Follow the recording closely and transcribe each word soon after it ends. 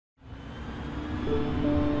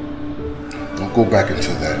Don't go back into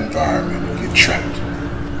that environment and get trapped.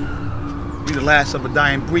 We the last of a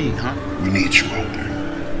dying breed, huh? We need you out there.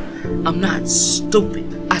 I'm not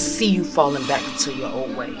stupid. I see you falling back into your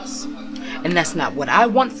old ways. And that's not what I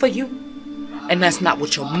want for you. And that's not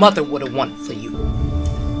what your mother would have wanted for you.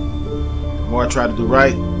 The more I try to do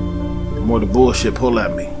right, the more the bullshit pull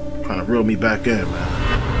at me, trying to reel me back in,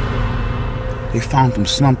 man. They found him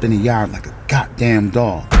slumped in the yard like a goddamn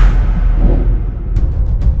dog.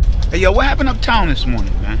 Hey, yo, what happened uptown this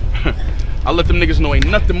morning, man? I let them niggas know ain't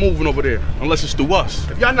nothing moving over there, unless it's through us.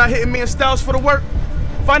 If y'all not hitting me in Styles for the work,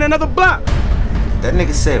 find another block. That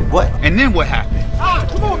nigga said what? And then what happened?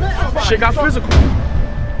 Come on, man. Shit got physical.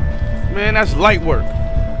 Man, that's light work.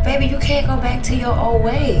 Baby, you can't go back to your old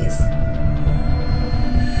ways.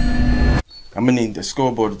 I'm gonna need the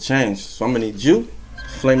scoreboard to change, so I'm gonna need you to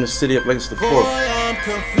flame the city up like it's the 4th.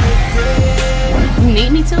 You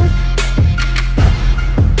need me to?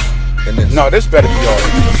 No, this better be all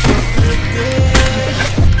right.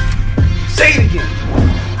 Say it again.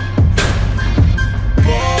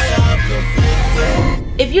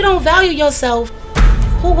 If you don't value yourself,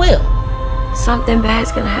 who will? Something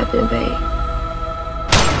bad's gonna happen, babe.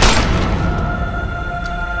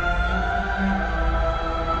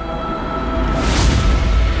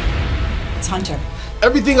 It's Hunter.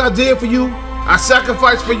 Everything I did for you, I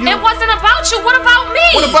sacrificed for you. It wasn't about you. What about me?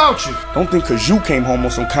 What about you? Don't think cause you came home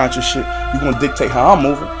on some conscious shit, you gonna dictate how I'm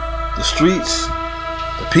moving. The streets,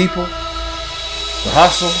 the people, the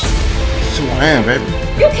hustle. That's who I am, baby.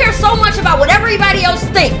 You care so much about what everybody else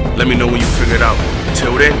thinks. Let me know when you figure it out.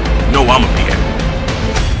 Until then, know I'ma be there.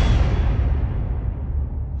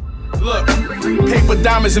 Look, paper,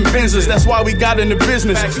 diamonds, and Benzes, that's why we got in the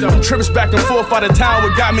business. Trips back and forth out of town,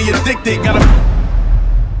 what got me addicted. Gotta